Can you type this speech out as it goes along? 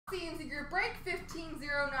CNC Group Break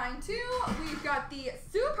 15092. We've got the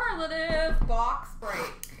Superlative Box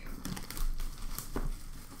Break.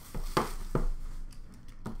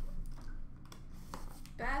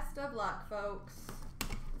 Best of luck, folks.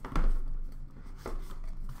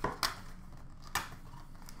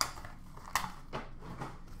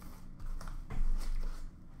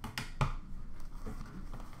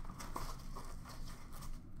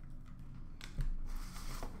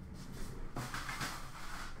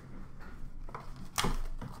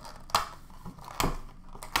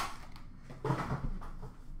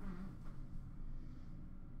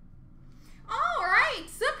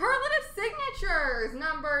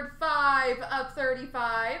 Numbered 5 of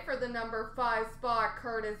 35 for the number 5 spot,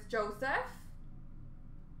 Curtis Joseph.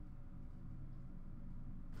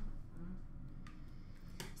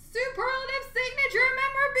 Superlative Signature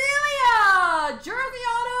Memorabilia, Jersey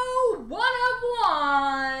Auto 1 of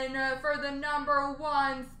 1 for the number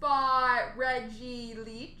 1 spot, Reggie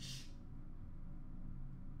Leach.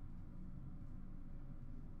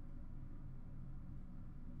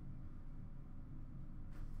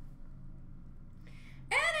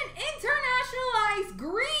 Internationalized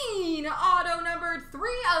green auto numbered 3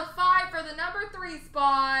 of 5 for the number 3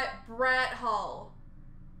 spot, Brett Hull.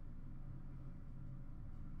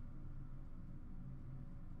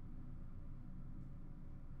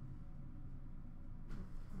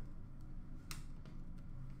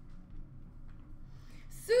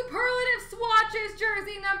 Superlative swatches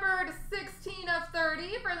jersey numbered 16 of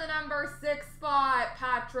 30 for the number 6 spot,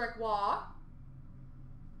 Patrick Waugh.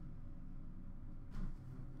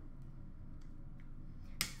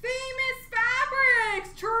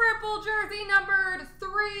 Triple jersey numbered 3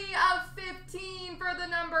 of 15 for the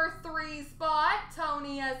number 3 spot,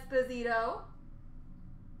 Tony Esposito.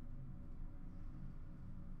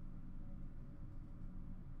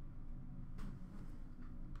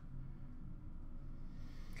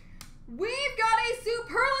 We've got a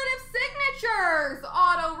Superlative Signatures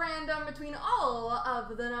auto random between all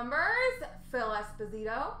of the numbers, Phil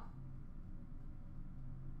Esposito.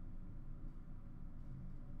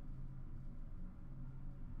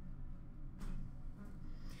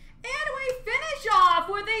 Finish off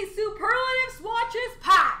with a Superlative Swatches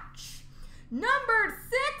patch. Numbered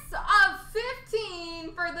 6 of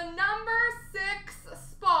 15 for the number 6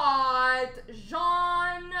 spot,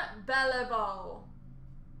 Jean Beliveau.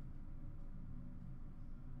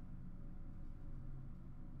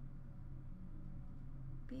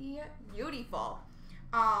 Beautiful.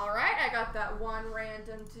 All right, I got that one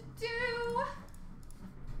random to do.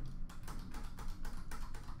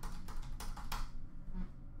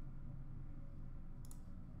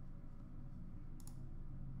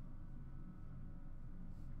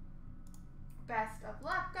 Best of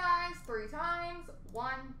luck, guys. 3 times.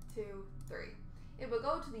 1, 2, 3. It will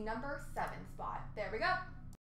go to the number 7 spot. There